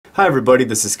Hi everybody,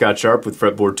 this is Scott Sharp with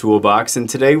Fretboard Toolbox, and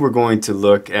today we're going to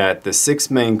look at the 6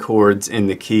 main chords in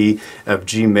the key of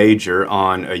G major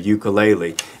on a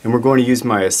ukulele. And we're going to use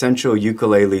my Essential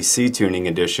Ukulele C Tuning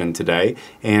Edition today,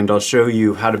 and I'll show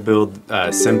you how to build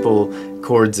simple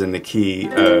chords in the key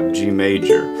of G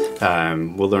major.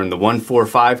 We'll learn the 1, 4,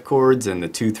 5 chords and the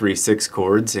 2, 3, 6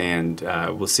 chords, and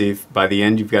we'll see if by the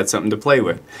end you've got something to play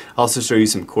with. I'll also show you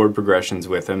some chord progressions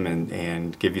with them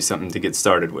and give you something to get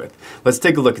started with. Let's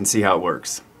take a look and see how it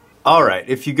works. Alright,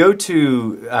 if you go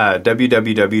to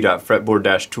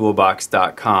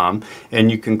www.fretboard-toolbox.com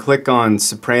and you can click on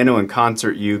soprano and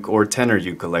concert uke or tenor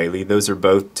ukulele, those are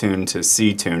both tuned to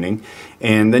C tuning,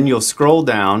 and then you'll scroll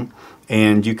down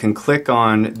and you can click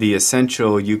on the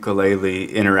Essential Ukulele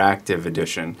Interactive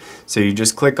Edition. So you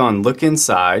just click on Look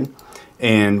Inside,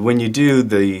 and when you do,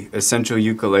 the Essential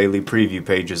Ukulele preview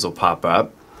pages will pop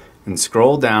up, and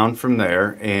scroll down from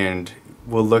there and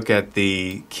we'll look at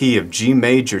the key of G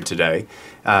major today.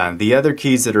 The other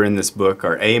keys that are in this book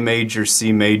are A major,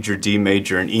 C major, D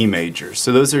major, and E major.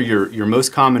 So those are your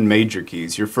most common major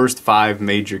keys, your first 5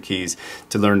 major keys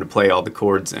to learn to play all the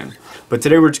chords in. But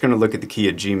today we're just going to look at the key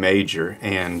of G major,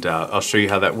 and I'll show you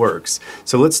how that works.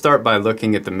 So let's start by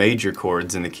looking at the major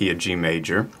chords in the key of G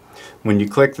major. When you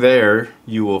click there,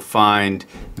 you will find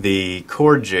the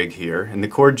chord jig here, and the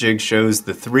chord jig shows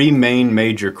the 3 main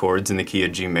major chords in the key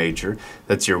of G major.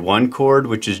 That's your 1 chord,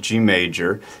 which is G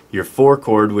major, your 4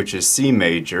 chord, which is C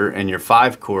major, and your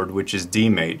 5 chord, which is D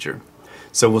major.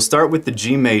 So we'll start with the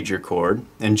G major chord,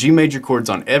 and G major chords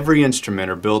on every instrument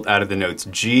are built out of the notes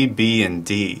G, B, and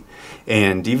D.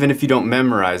 And even if you don't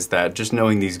memorize that, just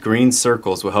knowing these green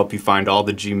circles will help you find all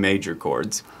the G major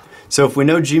chords. So if we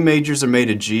know G majors are made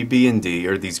of G, B, and D,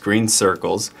 or these green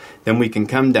circles, then we can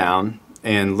come down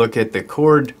and look at the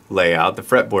chord layout, the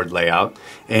fretboard layout,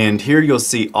 and here you'll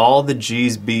see all the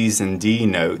G's, B's, and D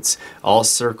notes all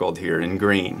circled here in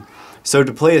green. So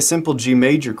to play a simple G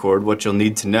major chord, what you'll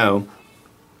need to know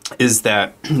is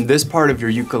that this part of your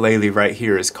ukulele right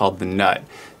here is called the nut.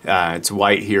 It's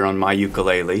white here on my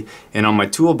ukulele, and on my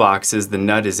toolboxes the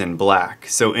nut is in black.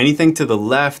 So anything to the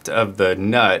left of the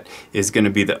nut is going to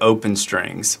be the open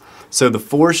strings. So the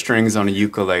 4 strings on a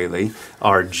ukulele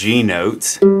are G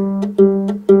notes,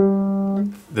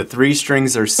 the 3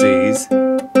 strings are C's,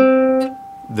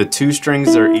 the 2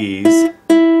 strings are E's,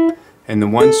 and the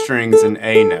 1 string is an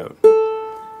A note.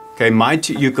 Okay, my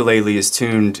ukulele is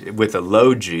tuned with a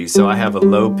low G, so I have a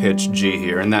low pitched G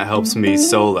here, and that helps me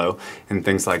solo and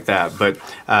things like that. But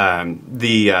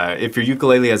if your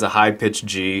ukulele has a high pitched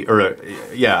G, or a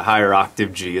higher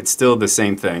octave G, it's still the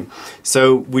same thing.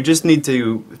 So we just need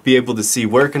to be able to see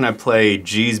where can I play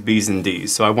G's, B's, and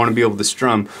D's. So I want to be able to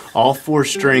strum all 4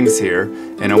 strings here,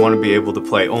 and I want to be able to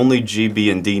play only G,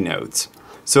 B, and D notes.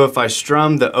 So if I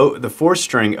strum the 4th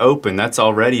string open, that's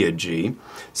already a G,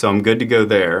 so I'm good to go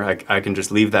there. I can just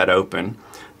leave that open.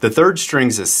 The 3rd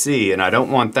string's a C, and I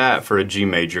don't want that for a G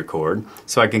major chord,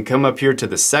 so I can come up here to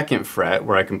the 2nd fret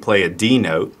where I can play a D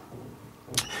note.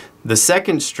 The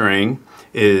 2nd string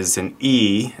is an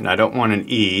E, and I don't want an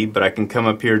E, but I can come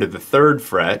up here to the 3rd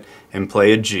fret and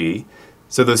play a G.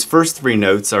 So those first 3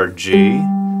 notes are G,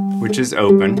 which is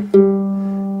open,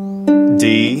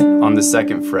 D on the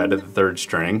 2nd fret of the 3rd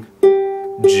string,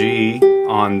 G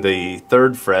on the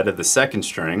 3rd fret of the 2nd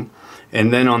string,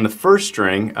 and then on the 1st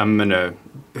string I'm going to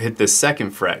hit the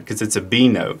 2nd fret because it's a B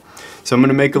note. So I'm going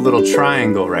to make a little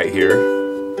triangle right here,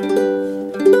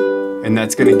 and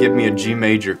that's going to give me a G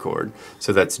major chord.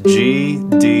 So that's G,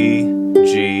 D,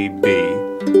 G, B.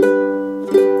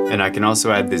 And I can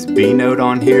also add this B note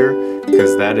on here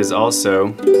because that is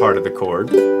also part of the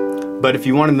chord. But if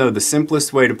you want to know the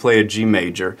simplest way to play a G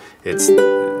major, it's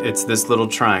this little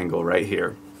triangle right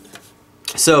here.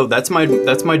 So that's my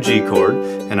G chord,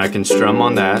 and I can strum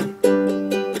on that.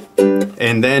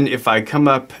 And then if I come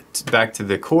up back to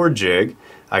the chord jig,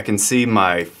 I can see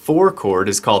my 4 chord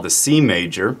is called a C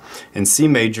major, and C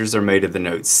majors are made of the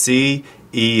notes C,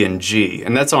 E, and G,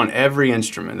 and that's on every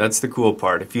instrument. That's the cool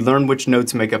part. If you learn which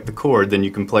notes make up the chord, then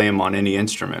you can play them on any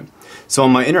instrument. So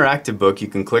on my interactive book, you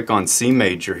can click on C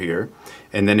major here,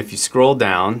 and then if you scroll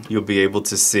down, you'll be able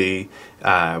to see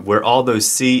where all those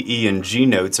C, E, and G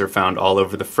notes are found all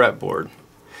over the fretboard.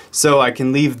 So I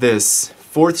can leave this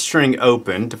 4th string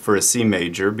open for a C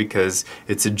major because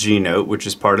it's a G note, which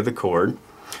is part of the chord.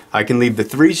 I can leave the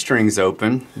 3 strings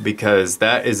open because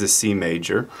that is a C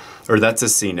major, or that's a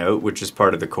C note, which is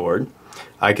part of the chord.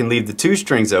 I can leave the 2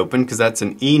 strings open because that's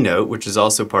an E note, which is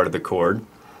also part of the chord.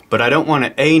 But I don't want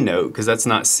an A note because that's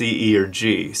not C, E, or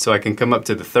G. So I can come up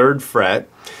to the 3rd fret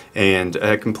and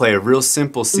I can play a real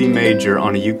simple C major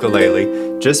on a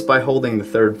ukulele just by holding the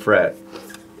 3rd fret.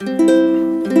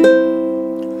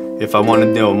 If I want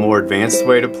to know a more advanced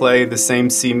way to play the same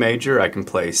C major, I can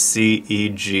play C, E,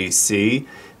 G, C,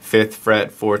 5th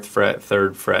fret, 4th fret,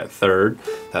 3rd fret, 3rd.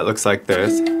 That looks like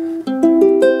this.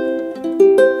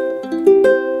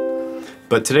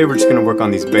 But today we're just going to work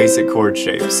on these basic chord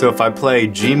shapes. So if I play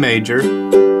G major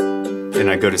and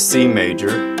I go to C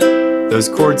major, those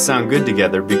chords sound good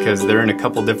together because they're in a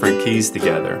couple different keys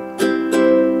together.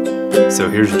 So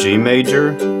here's G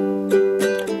major,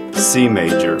 C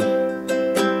major.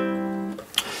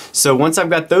 So once I've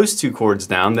got those two chords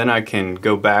down, then I can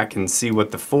go back and see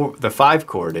what the 5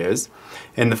 chord is.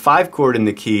 And the 5 chord in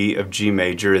the key of G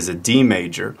major is a D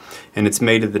major, and it's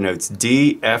made of the notes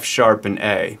D, F sharp, and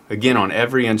A, again on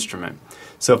every instrument.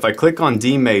 So if I click on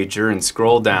D major and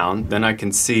scroll down, then I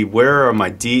can see where are my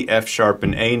D, F sharp,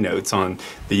 and A notes on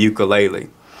the ukulele.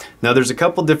 Now there's a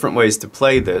couple different ways to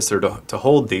play this or to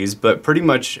hold these, but pretty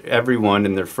much everyone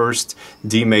in their first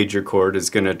D major chord is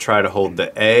going to try to hold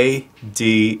the A,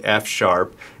 D, F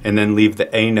sharp, and then leave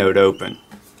the A note open.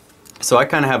 So I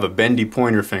kind of have a bendy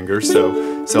pointer finger, so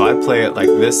I play it like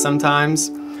this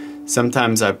sometimes.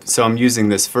 So I'm using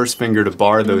this first finger to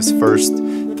bar those first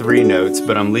 3 notes,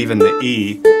 but I'm leaving the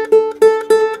E.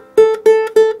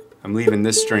 I'm leaving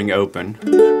this string open.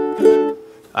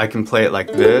 I can play it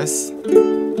like this.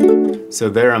 So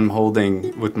there I'm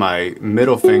holding, with my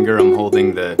middle finger, I'm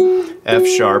holding the F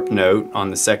sharp note on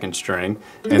the 2nd string,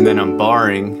 and then I'm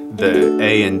barring the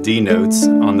A and D notes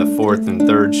on the 4th and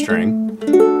 3rd string.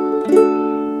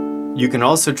 You can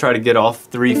also try to get all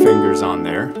 3 fingers on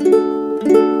there.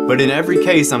 But in every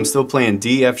case, I'm still playing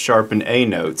D, F sharp, and A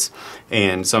notes.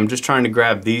 And so I'm just trying to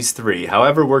grab these 3.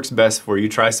 However works best for you.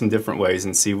 Try some different ways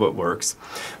and see what works.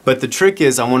 But the trick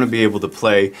is I want to be able to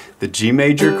play the G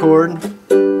major chord,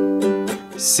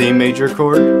 C major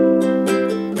chord,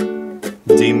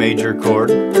 D major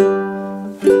chord,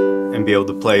 and be able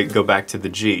to go back to the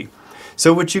G.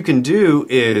 So what you can do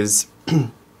is,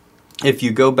 if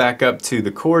you go back up to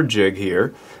the chord jig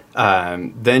here,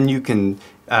 then you can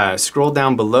scroll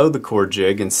down below the chord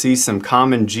jig and see some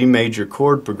common G major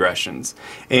chord progressions.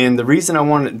 And the reason I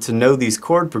wanted to know these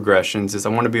chord progressions is I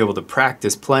want to be able to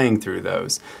practice playing through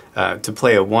those. To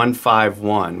play a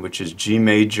 1-5-1, which is G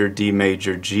major, D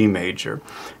major, G major,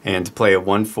 and to play a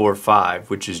 1-4-5,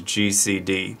 which is G, C,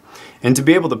 D. And to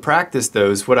be able to practice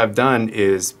those, what I've done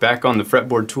is, back on the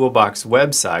Fretboard Toolbox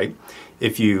website,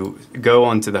 if you go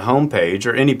onto the home page,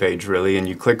 or any page really, and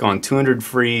you click on 200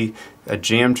 free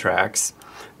jam tracks,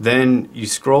 then you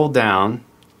scroll down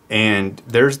and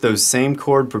there's those same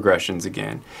chord progressions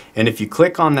again. And if you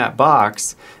click on that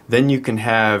box, then you can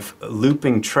have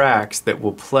looping tracks that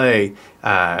will play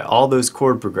all those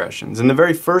chord progressions. And the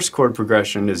very first chord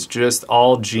progression is just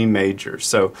all G major.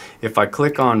 So if I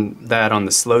click on that on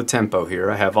the slow tempo here,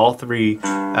 I have all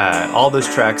those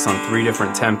tracks on 3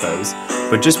 different tempos.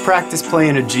 But just practice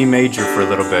playing a G major for a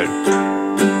little bit.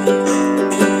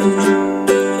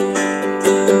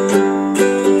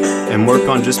 And work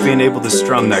on just being able to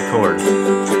strum that chord.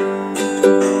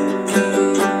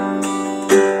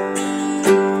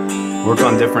 Work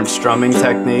on different strumming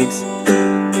techniques.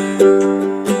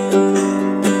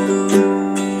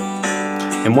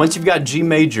 And once you've got G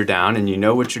major down and you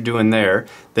know what you're doing there,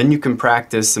 then you can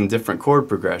practice some different chord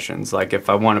progressions. Like if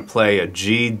I want to play a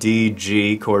G, D,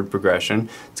 G chord progression,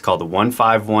 it's called a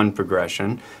 1-5-1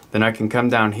 progression, then I can come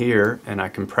down here and I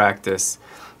can practice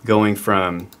going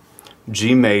from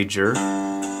G major,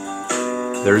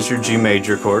 there's your G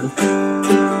major chord,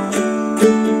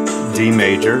 D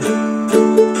major,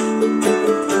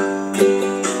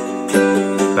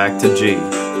 back to G,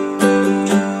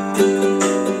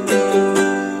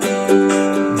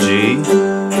 G,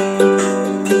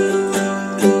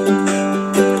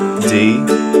 D,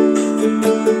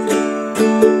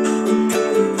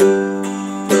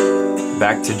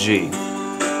 back to G.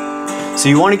 So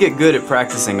you want to get good at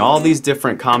practicing all these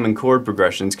different common chord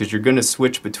progressions because you're going to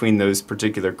switch between those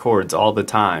particular chords all the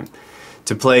time.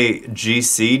 To play G,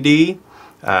 C, D,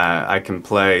 I can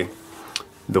play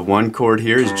the 1 chord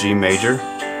here is G major,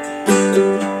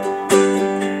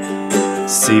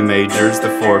 C major is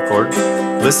the 4 chord.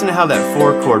 Listen to how that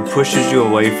 4 chord pushes you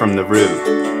away from the root.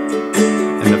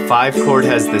 And the 5 chord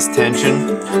has this tension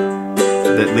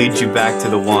that leads you back to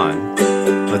the 1.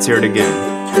 Let's hear it again.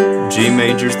 G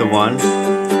major's the 1,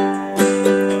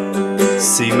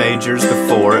 C major's the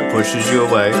 4, it pushes you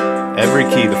away. Every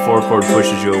key, the 4 chord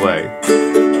pushes you away.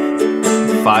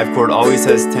 The 5 chord always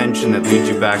has tension that leads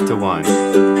you back to 1.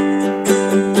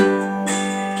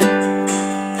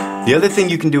 The The other thing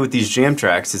you can do with these jam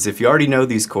tracks is if you already know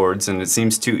these chords and it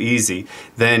seems too easy,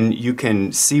 then you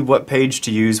can see what page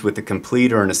to use with the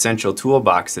complete or an essential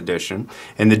toolbox edition.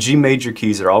 And the G major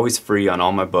keys are always free on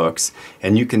all my books,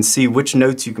 and you can see which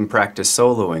notes you can practice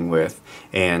soloing with.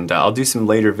 And I'll do some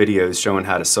later videos showing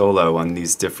how to solo on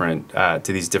these different to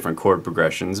these different chord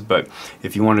progressions. But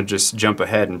if you want to just jump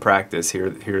ahead and practice,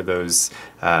 here are those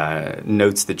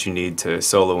notes that you need to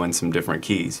solo in some different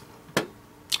keys.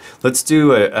 Let's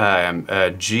do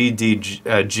a G,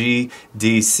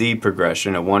 D, C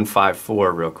progression, a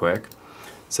 1-5-4 real quick.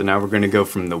 So now we're going to go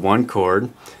from the one chord,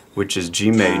 which is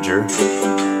G major, to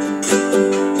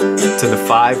the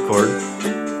 5 chord,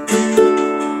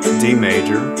 D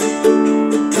major,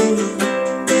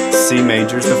 C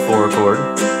major is the 4 chord,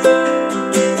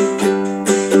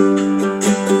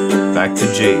 back to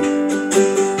G,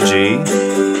 G,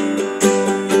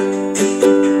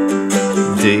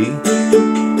 D,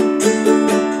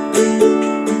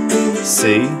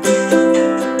 C,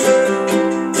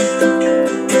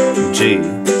 G.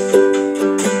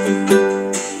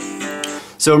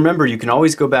 So remember, you can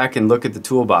always go back and look at the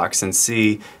toolbox and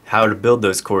see how to build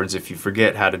those chords if you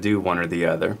forget how to do one or the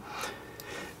other.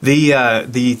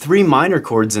 The 3 minor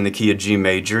chords in the key of G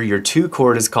major, your 2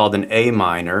 chord is called an A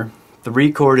minor,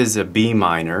 3 chord is a B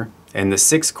minor, and the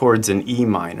 6 chord's an E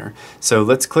minor. So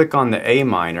let's click on the A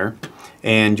minor,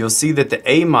 and you'll see that the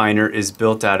A minor is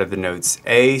built out of the notes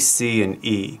A, C, and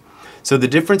E. So the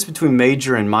difference between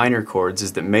major and minor chords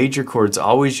is that major chords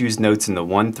always use notes in the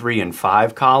 1, 3, and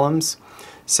 5 columns.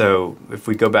 So if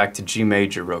we go back to G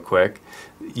major real quick,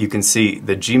 you can see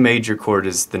the G major chord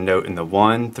is the note in the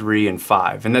 1, 3, and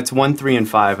 5. And that's 1, 3, and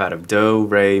 5 out of Do,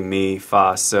 Re, Mi,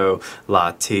 Fa, So, La,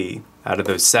 Ti. Out of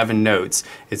those 7 notes,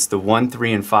 it's the 1,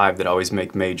 3, and 5 that always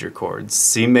make major chords.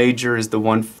 C major is the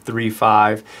 1, 3,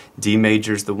 5. D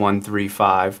major is the 1, 3,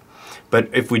 5. But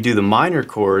if we do the minor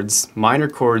chords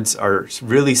are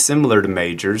really similar to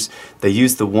majors. They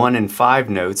use the 1 and 5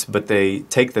 notes, but they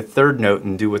take the 3rd note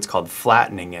and do what's called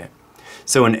flattening it.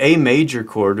 So an A major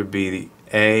chord would be the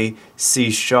A,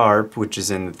 C sharp, which is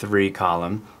in the 3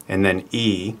 column, and then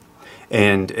E.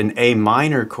 And an A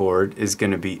minor chord is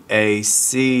going to be A,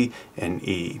 C, and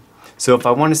E. So if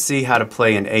I want to see how to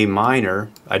play an A minor,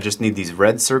 I just need these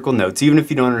red circle notes. Even if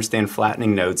you don't understand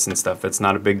flattening notes and stuff, that's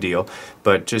not a big deal.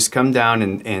 But just come down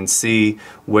and see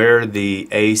where the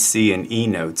A, C, and E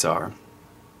notes are.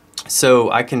 So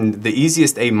the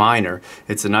easiest A minor,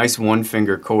 it's a nice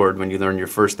 1-finger chord when you learn your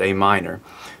first A minor.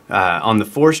 On the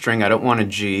 4 string, I don't want a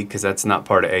G because that's not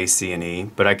part of A, C, and E,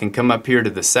 but I can come up here to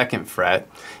the 2nd fret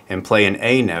and play an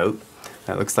A note.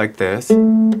 That looks like this.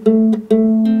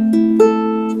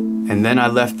 And then I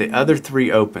left the other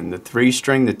 3 open, the 3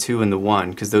 string, the 2, and the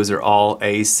 1, because those are all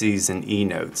A, C's, and E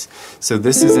notes. So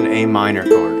this is an A minor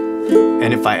chord.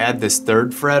 And if I add this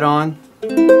 3rd fret on,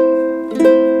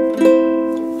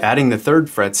 adding the 3rd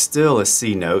fret's still a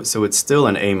C note, so it's still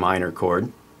an A minor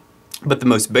chord. But the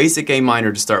most basic A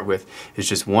minor to start with is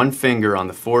just 1 finger on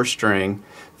the 4th string,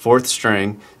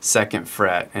 2nd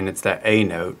fret, and it's that A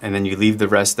note, and then you leave the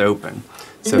rest open.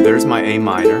 So there's my A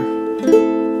minor.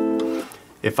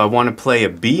 If I want to play a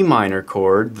B minor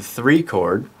chord, the 3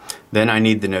 chord, then I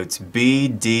need the notes B,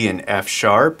 D, and F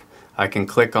sharp. I can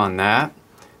click on that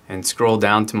and scroll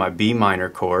down to my B minor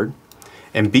chord.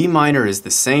 And B minor is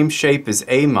the same shape as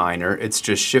A minor, it's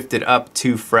just shifted up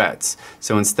 2 frets.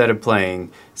 So instead of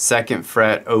playing 2nd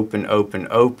fret, open, open,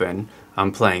 open,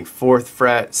 I'm playing 4th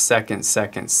fret, 2nd,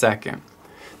 2nd, 2nd.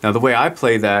 Now the way I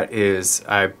play that is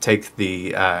I take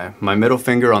my middle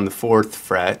finger on the 4th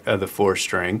fret of the 4th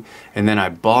string, and then I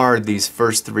bar these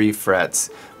first 3 frets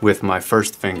with my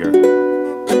 1st finger.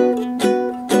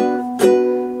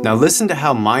 Now listen to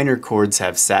how minor chords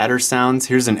have sadder sounds.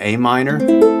 Here's an A minor.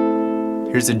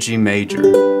 Here's a G major.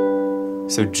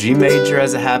 So G major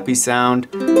has a happy sound,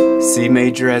 C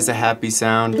major has a happy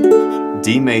sound,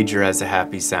 D major has a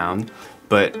happy sound,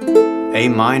 but A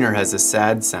minor has a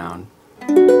sad sound.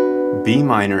 B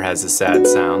minor has a sad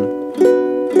sound,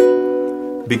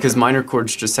 because minor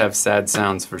chords just have sad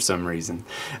sounds for some reason.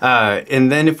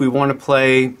 And then if we want to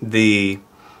play the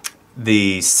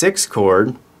 6th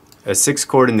chord, a 6th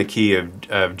chord in the key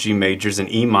of G major is an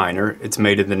E minor. It's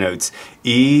made of the notes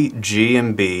E, G,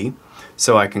 and B.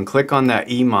 So I can click on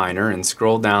that E minor and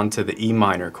scroll down to the E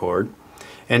minor chord.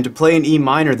 And to play an E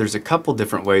minor, there's a couple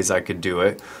different ways I could do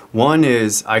it. One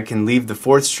is I can leave the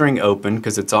 4th string open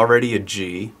because it's already a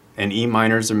G, and E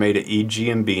minors are made of E,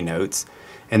 G, and B notes.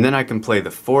 And then I can play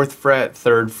the 4th fret,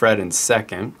 3rd fret, and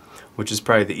 2nd, which is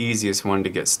probably the easiest one to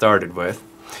get started with.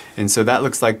 And so that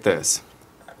looks like this.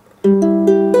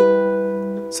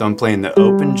 So I'm playing the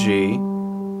open G,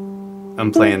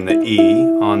 I'm playing the E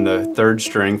on the 3rd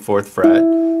string, 4th fret,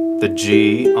 the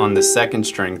G on the 2nd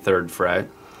string, 3rd fret,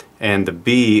 and the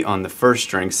B on the 1st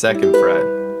string, 2nd fret.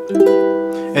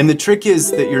 And the trick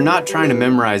is that you're not trying to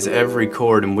memorize every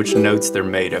chord and which notes they're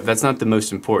made of. That's not the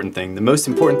most important thing. The most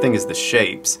important thing is the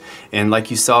shapes. And like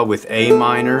you saw with A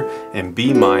minor and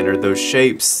B minor, those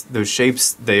shapes they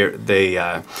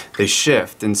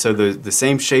shift, and so the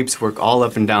same shapes work all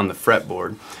up and down the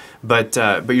fretboard. But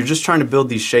you're just trying to build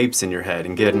these shapes in your head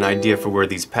and get an idea for where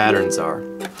these patterns are.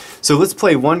 So let's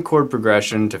play one chord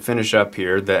progression to finish up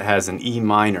here that has an E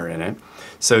minor in it.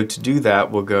 So to do that,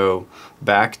 we'll go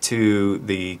back to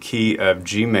the key of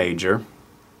G major,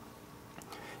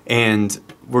 and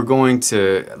we're going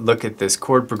to look at this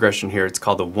chord progression here. It's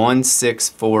called a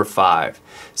 1-6-4-5.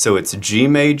 So it's G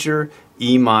major,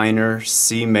 E minor,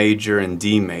 C major, and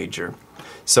D major.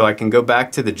 So I can go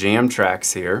back to the jam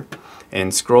tracks here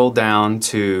and scroll down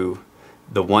to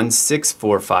the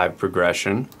 1-6-4-5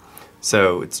 progression.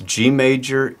 So it's G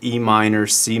major, E minor,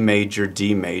 C major,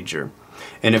 D major.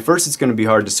 And at first it's going to be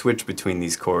hard to switch between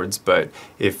these chords, but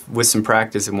with some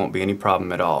practice it won't be any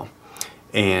problem at all.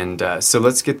 And so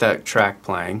let's get that track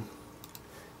playing,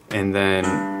 and then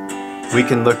we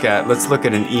can let's look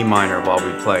at an E minor while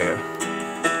we play it.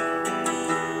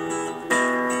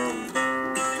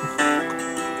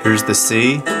 Here's the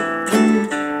C,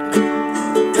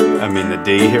 the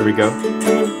D, here we go.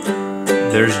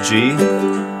 There's G,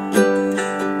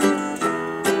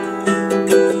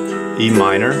 E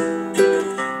minor,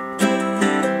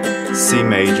 C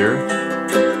major,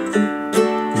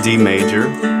 D major.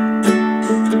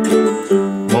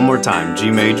 One more time,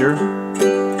 G major,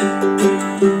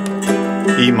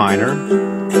 E minor,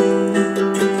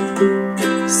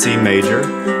 C major,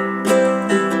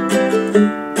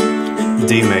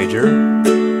 D major,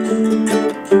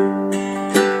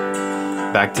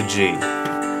 back to G.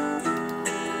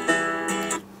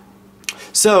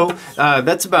 So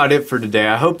that's about it for today.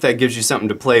 I hope that gives you something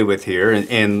to play with here,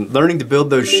 and learning to build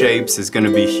those shapes is going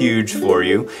to be huge for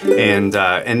you, and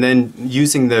then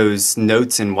using those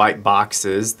notes in white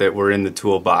boxes that were in the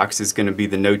toolbox is going to be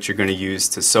the notes you're going to use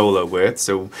to solo with.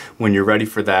 So when you're ready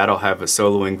for that, I'll have a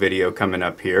soloing video coming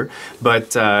up here.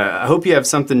 But I hope you have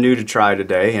something new to try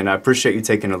today, and I appreciate you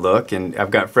taking a look. And I've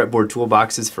got fretboard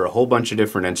toolboxes for a whole bunch of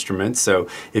different instruments, so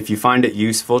if you find it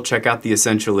useful, check out the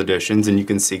Essential Editions, and you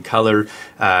can see colored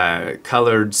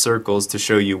circles to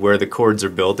show you where the chords are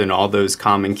built in all those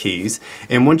common keys.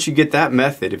 And once you get that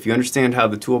method, if you understand how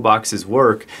the toolboxes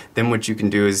work, then what you can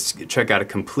do is check out a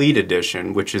complete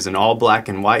edition, which is an all black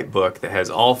and white book that has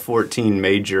all 14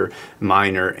 major,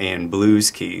 minor, and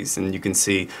blues keys. And you can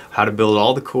see how to build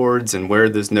all the chords and where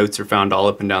those notes are found all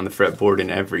up and down the fretboard in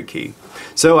every key.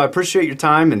 So I appreciate your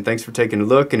time, and thanks for taking a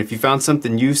look. And if you found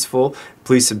something useful,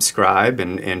 please subscribe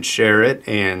and share it.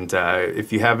 And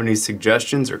if you have any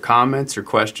suggestions or comments or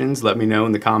questions, let me know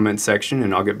in the comments section,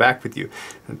 and I'll get back with you.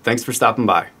 Thanks for stopping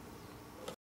by.